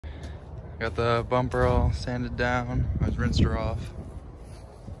Got the bumper all sanded down. I just rinsed her off.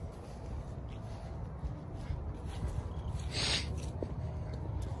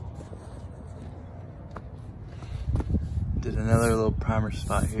 Did another little primer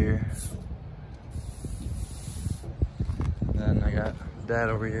spot here. And then I got Dad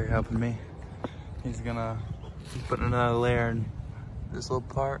over here helping me. He's putting another layer in this little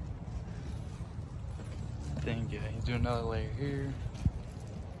part. I think, yeah, he's doing another layer here.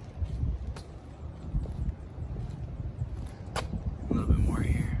 A little bit more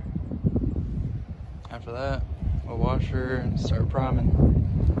here. After that, we'll wash her and start priming.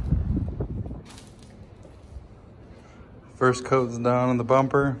 First coat's done on the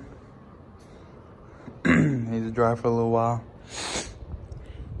bumper. Needs to dry for a little while.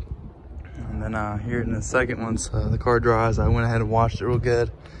 And then here in the second, once the car dries, I went ahead and washed it real good.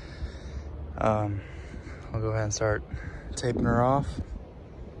 I'll go ahead and start taping her off.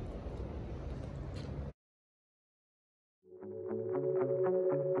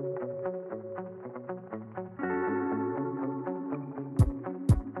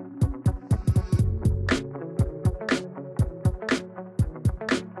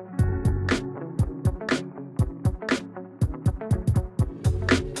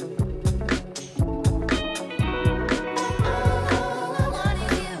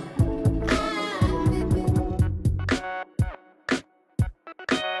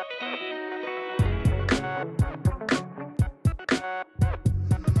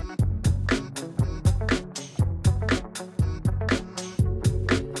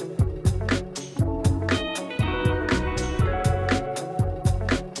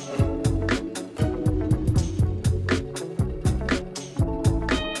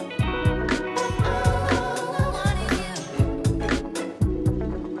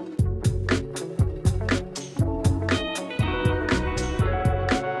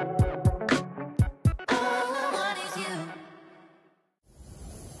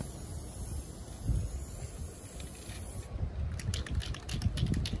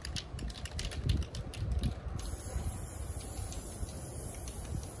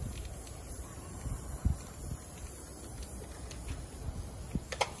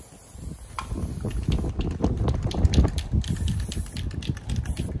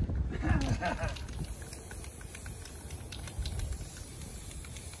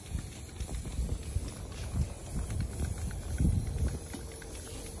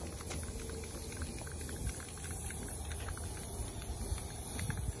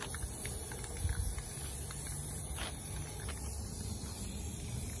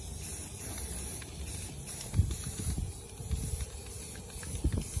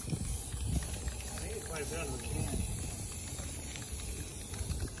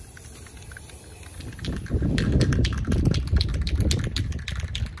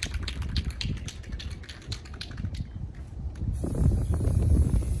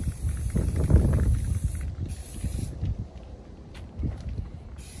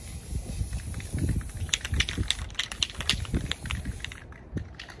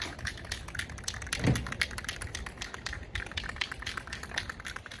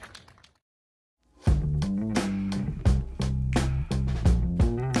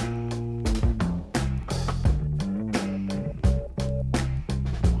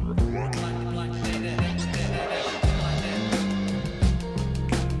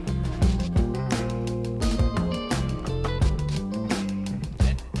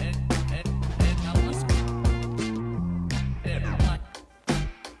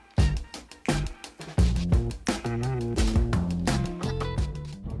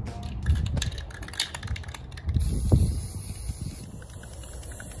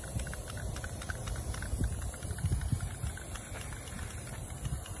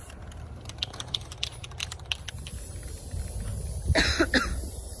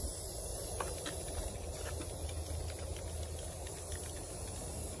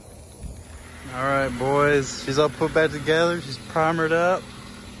 All right, boys, she's all put back together. She's primered up.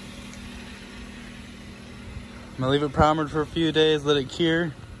 I'm gonna leave it primered for a few days, let it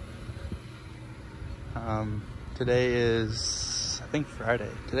cure. Today is, I think, Friday.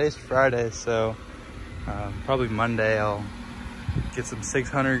 Today's Friday, so probably Monday I'll get some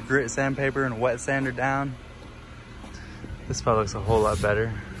 600 grit sandpaper and wet sander down. This spot looks a whole lot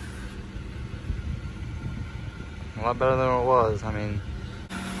better. A lot better than it was. I mean,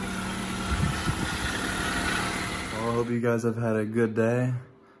 well, I hope you guys have had a good day.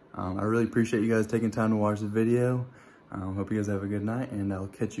 I really appreciate you guys taking time to watch the video. Hope you guys have a good night, and I'll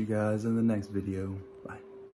catch you guys in the next video.